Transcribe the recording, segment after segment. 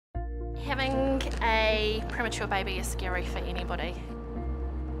Having a premature baby is scary for anybody.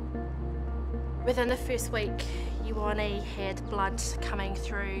 Within the first week, Ioane had blood coming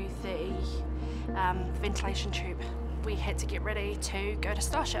through the ventilation tube. We had to get ready to go to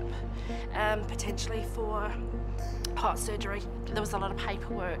Starship, potentially for heart surgery. There was a lot of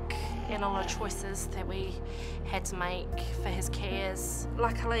paperwork and a lot of choices that we had to make for his cares.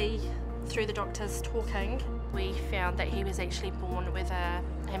 Luckily, through the doctors talking, we found that he was actually born with a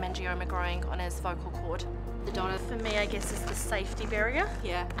hemangioma growing on his vocal cord. The donor for me, I guess, is the safety barrier.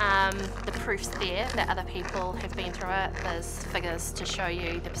 Yeah. The proof's there that other people have been through it. There's figures to show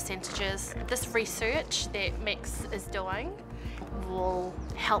you the percentages. This research that Max is doing will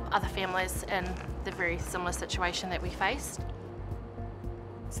help other families in the very similar situation that we faced.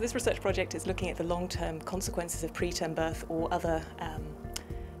 So this research project is looking at the long-term consequences of preterm birth or other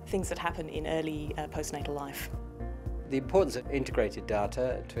things that happen in early postnatal life. The importance of integrated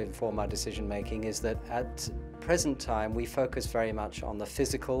data to inform our decision making is that at present time we focus very much on the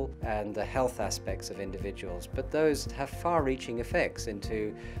physical and the health aspects of individuals, but those have far-reaching effects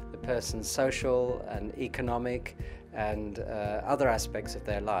into the person's social and economic and other aspects of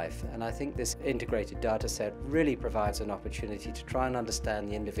their life. And I think this integrated data set really provides an opportunity to try and understand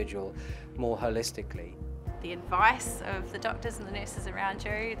the individual more holistically. The advice of the doctors and the nurses around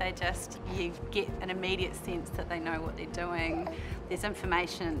you, you get an immediate sense that they know what they're doing. There's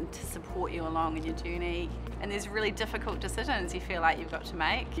information to support you along in your journey, and there's really difficult decisions you feel like you've got to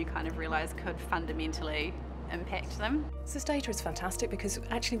make. You kind of realise could fundamentally impact them. So this data is fantastic because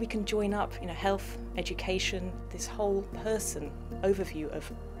actually we can join up, health, education, this whole person overview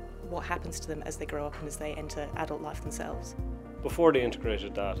of what happens to them as they grow up and as they enter adult life themselves. Before the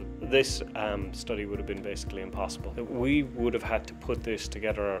integrated data, this study would have been basically impossible. We would have had to put this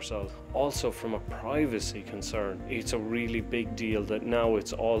together ourselves. Also, from a privacy concern, it's a really big deal that now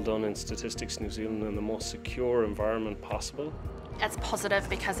it's all done in Statistics New Zealand in the most secure environment possible. It's positive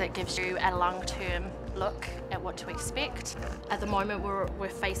because it gives you a long-term look at what to expect. At the moment we're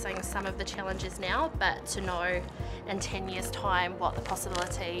facing some of the challenges now, but to know in 10 years' time what the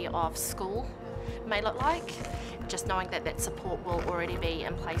possibility of school may look like, just knowing that that support will already be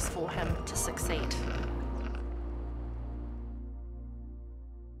in place for him to succeed.